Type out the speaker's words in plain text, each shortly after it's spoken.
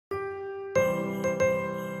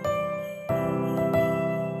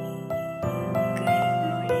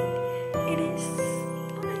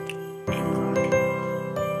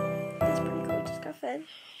and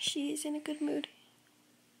she is in a good mood.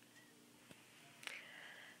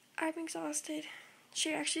 I'm exhausted.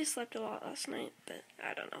 She actually slept a lot last night, but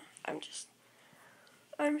I don't know.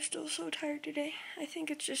 I'm still so tired today. I think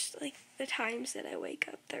it's just like the times that I wake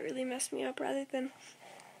up that really mess me up rather than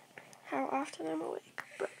how often I'm awake.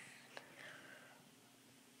 But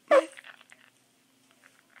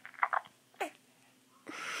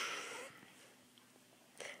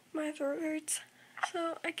my throat hurts,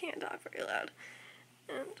 so I can't talk very loud.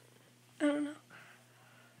 And I don't know.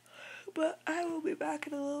 But I will be back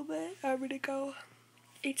in a little bit. I'm gonna go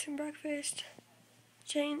eat some breakfast,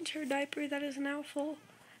 change her diaper that is now full,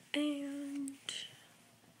 and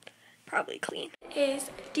probably clean. It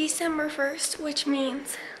is December 1st, which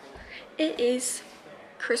means it is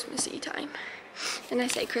Christmassy time. And I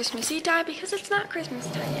say Christmassy time because it's not Christmas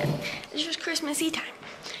time yet. It's just Christmassy time.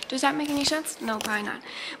 Does that make any sense? No, probably not.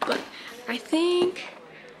 But I think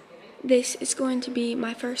this is going to be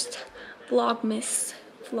my first Vlogmas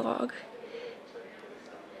vlog.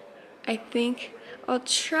 I think I'll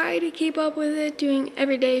try to keep up with it, doing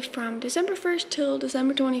every day from December 1st till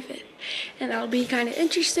December 25th. And that'll be kind of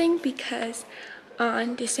interesting because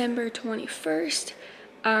on December 21st,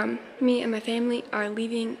 me and my family are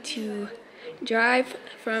leaving to drive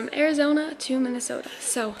from Arizona to Minnesota.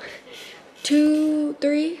 So 4 of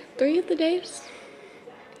the days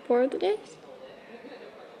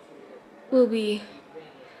will be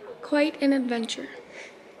quite an adventure.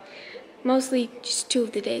 Mostly just 2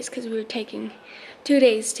 of the days because we were taking 2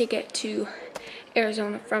 days to get to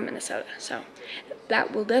Arizona from Minnesota. So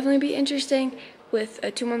that will definitely be interesting with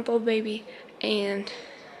a 2-month-old baby and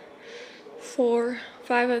 5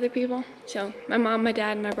 other people. So my mom, my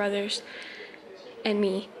dad, my brothers, and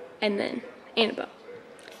me, and then Annabelle.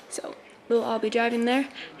 So we'll all be driving there,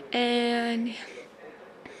 and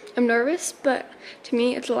I'm nervous, but to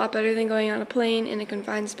me it's a lot better than going on a plane in a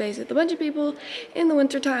confined space with a bunch of people in the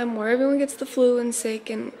wintertime where everyone gets the flu and sick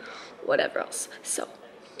and whatever else. So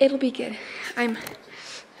it'll be good. I'm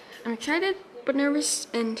excited but nervous,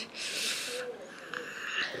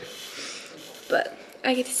 but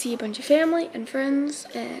I get to see a bunch of family and friends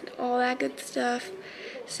and all that good stuff.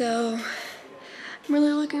 So I'm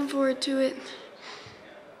really looking forward to it.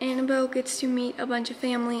 Annabelle gets to meet a bunch of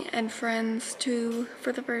family and friends too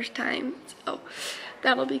for the first time, so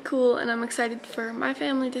that'll be cool, and I'm excited for my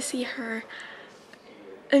family to see her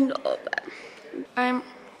and all of that. I'm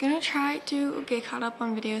gonna try to get caught up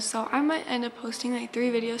on videos, so I might end up posting like 3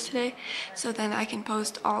 videos today, so then I can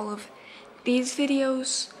post all of these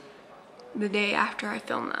videos the day after I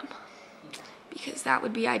film them, because that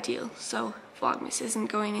would be ideal. So Vlogmas isn't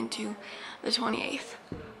going into the 28th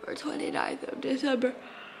or 29th of December.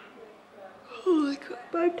 Oh my god,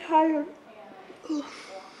 I'm tired. Ugh.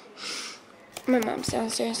 My mom's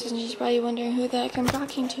downstairs and she's probably wondering who the heck I'm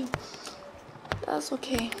talking to. That's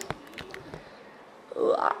okay.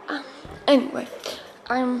 Anyway,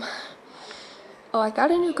 I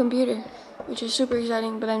got a new computer, which is super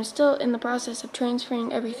exciting, but I'm still in the process of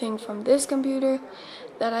transferring everything from this computer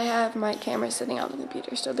that I have my camera sitting on the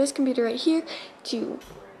computer. So this computer right here to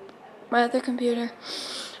my other computer,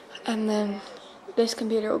 and then this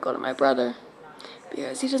computer will go to my brother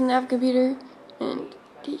because he doesn't have a computer and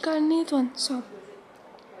he kind of needs one. So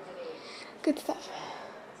good stuff.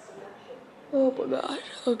 Oh my god.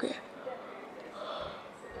 Okay.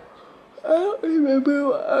 I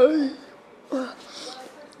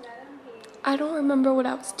don't remember what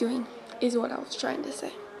I was doing, is what I was trying to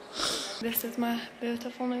say. This is my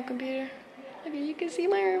beautiful new computer. Look, you can see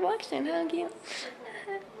my reflection. How cute.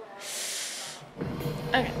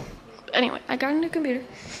 Okay. Anyway, I got a new computer.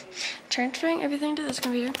 Transferring everything to this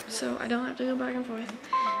computer so I don't have to go back and forth.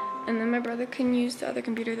 And then my brother can use the other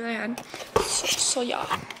computer that I had. So yeah.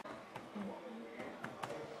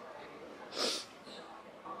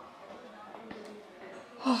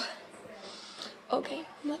 Oh. Okay,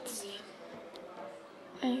 let's see.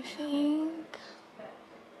 I think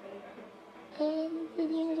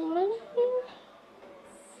everything is what I need.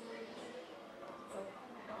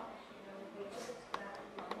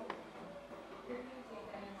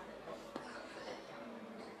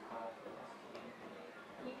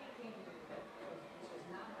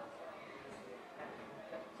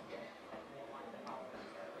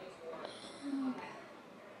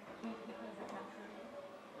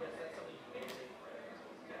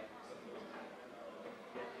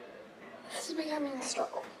 This is becoming a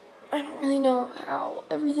struggle. I don't really know how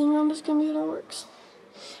everything on this computer works,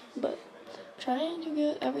 but trying to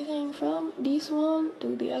get everything from this one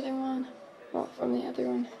to the other one, well, from the other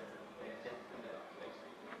one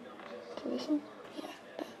to this one, yeah,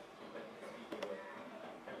 that.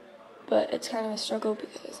 but it's kind of a struggle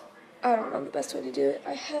because I don't know the best way to do it.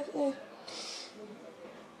 I have a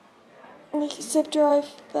zip drive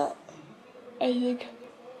that I think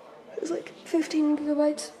is like 15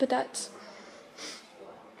 gigabytes, but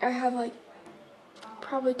I have like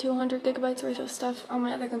probably 200 gigabytes worth of stuff on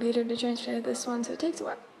my other computer to transfer to this one, so it takes a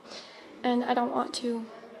while. And I don't want to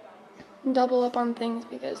double up on things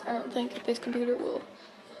because I don't think this computer will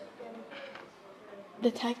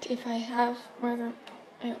detect if I have more than,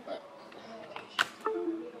 I don't know.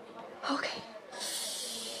 Okay.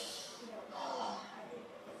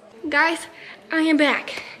 Guys, I am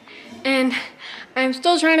back. And I'm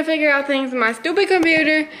still trying to figure out things on my stupid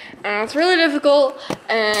computer. And it's really difficult.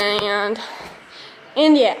 And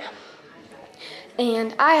yeah.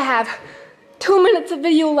 And I have 2 minutes of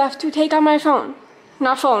video left to take on my phone.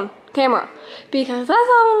 Not phone, camera. Because that's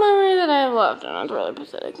all the memory that I have left. And it's really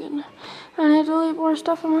pathetic. And I have to delete more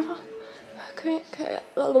stuff on my phone. Okay.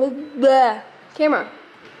 Blah. Camera.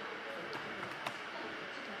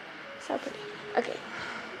 So pretty. Okay.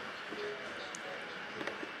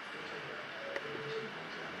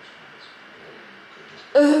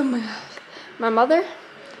 Oh my gosh. My mother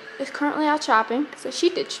is currently out shopping, so she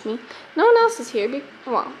ditched me. No one else is here.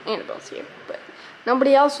 Well, Annabelle's here, but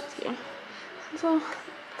nobody else is here. So,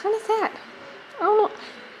 kind of sad. I don't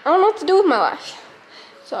know what to do with my life.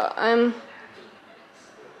 So, I'm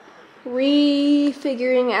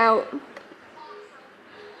refiguring out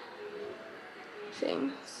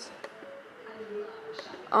things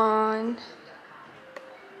on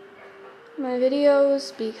my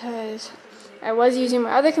videos because I was using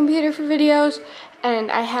my other computer for videos and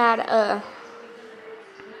I had a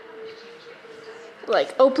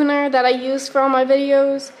opener that I used for all my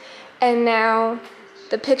videos, and now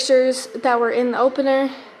the pictures that were in the opener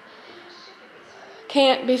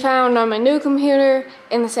can't be found on my new computer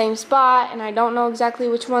in the same spot, and I don't know exactly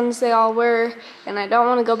which ones they all were, and I don't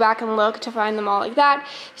want to go back and look to find them all like that.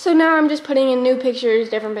 So now I'm just putting in new pictures,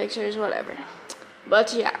 different pictures, whatever.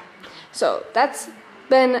 But yeah, so that's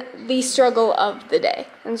been the struggle of the day,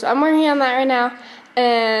 and so I'm working on that right now,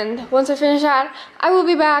 and once I finish that I will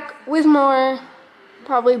be back with more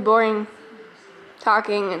probably boring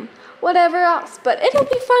talking and whatever else, but it'll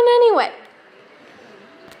be fun anyway.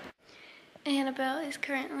 Annabelle is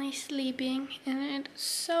currently sleeping and it's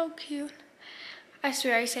so cute. I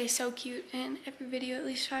swear I say so cute in every video at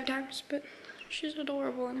least 5 times, but she's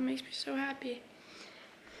adorable and it makes me so happy.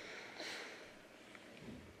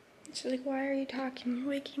 She's like, why are you talking? You're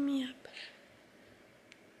waking me up.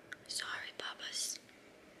 Sorry, Papas.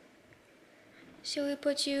 Shall we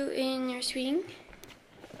put you in your swing?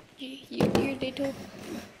 Your little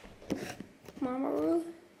mama-roo?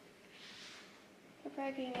 You're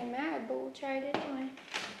probably gonna get mad, but we'll try it anyway.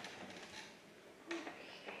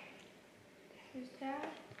 Who's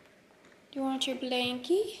that? Do you want your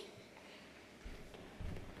blankie?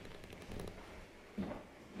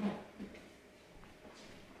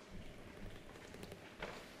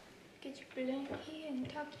 Get your blankie and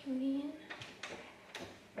tuck you in.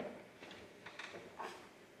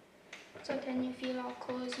 So then you feel all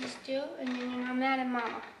cozy still, and then you're not mad at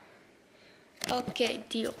Mama. Okay,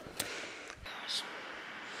 deal. Gosh,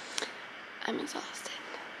 I'm exhausted.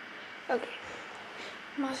 Okay,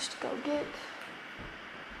 must go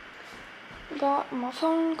got my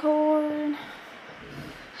phone cord.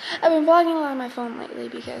 I've been vlogging a lot on my phone lately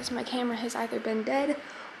because my camera has either been dead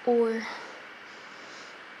or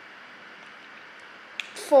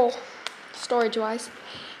full storage-wise,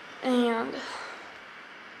 and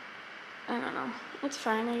I don't know. It's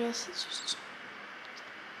fine, I guess. It's just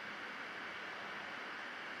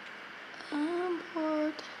I'm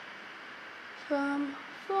bored from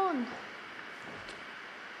phone.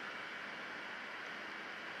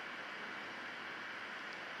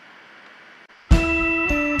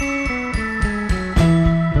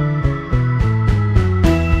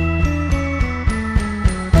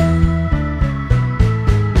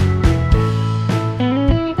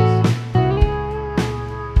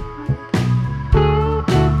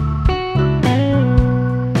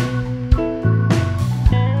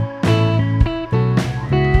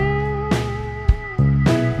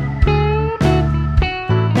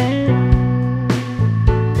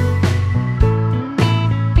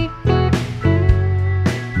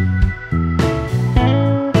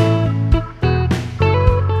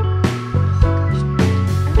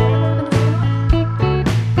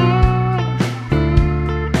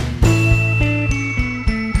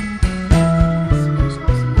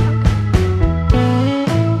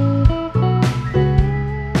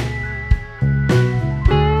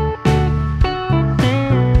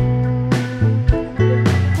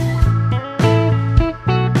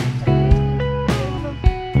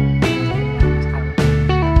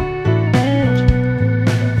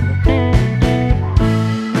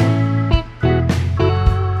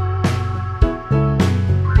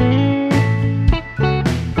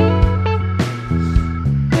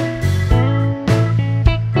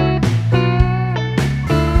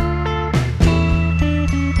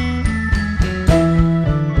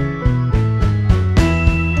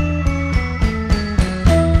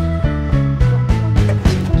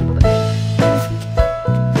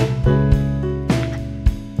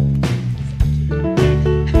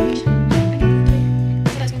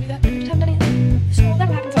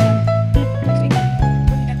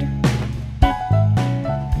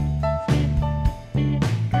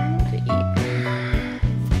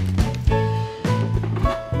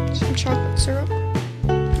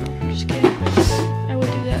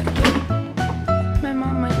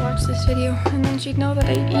 video, and then she'd know that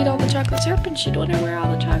I eat all the chocolate syrup, and she'd wonder where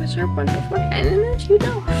all the chocolate syrup went beforehand, and then she'd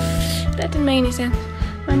know. That didn't make any sense.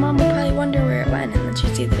 My mom would probably wonder where it went, and then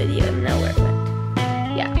she'd see the video and know where it went.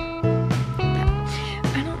 Yeah.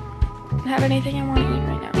 But I don't have anything I want to eat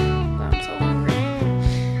right now. I'm so hungry.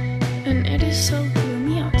 And it is so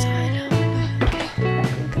gloomy outside. Oh my god.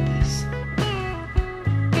 Look at this. I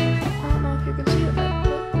don't know if you can see it, but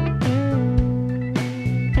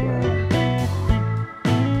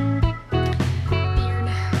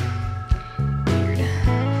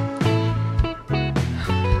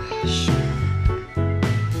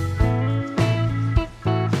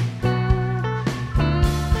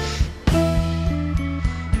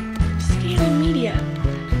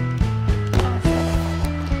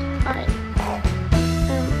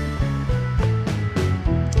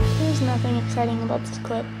exciting about this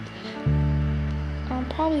clip. I'll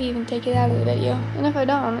probably even take it out of the video, and if I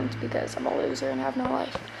don't, it's because I'm a loser and have no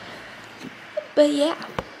life. But yeah,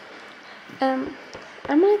 I'm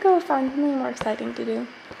gonna go find something more exciting to do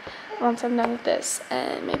once I'm done with this,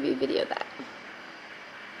 and maybe video that.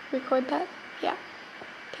 Record that? Yeah.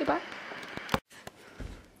 Okay, bye.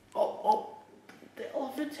 Oh, the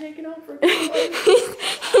elephant's hanging on for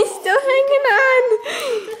He's still hanging on.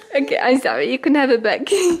 Okay, I'm sorry, you can have it back.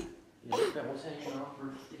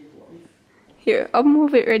 Here, I'll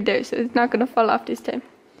move it right there so it's not gonna fall off this time.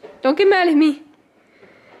 Don't get mad at me.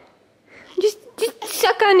 Just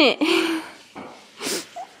suck on it.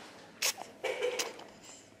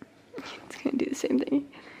 It's gonna do the same thing.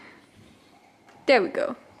 There we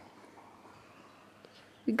go.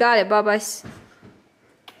 We got it, Babas.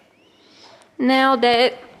 Nailed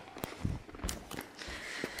it.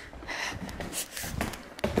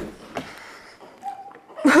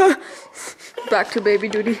 Back to baby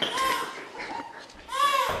duty.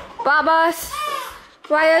 Babas,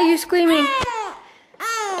 why are you screaming?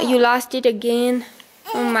 You lost it again.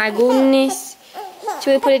 Oh my goodness.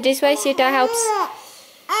 Should we put it this way, see if that helps?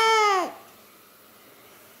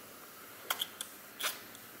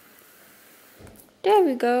 There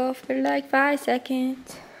we go, for like 5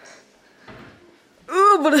 seconds.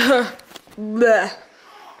 Oh, but bleh.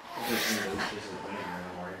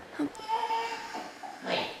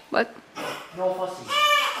 What? No fussy.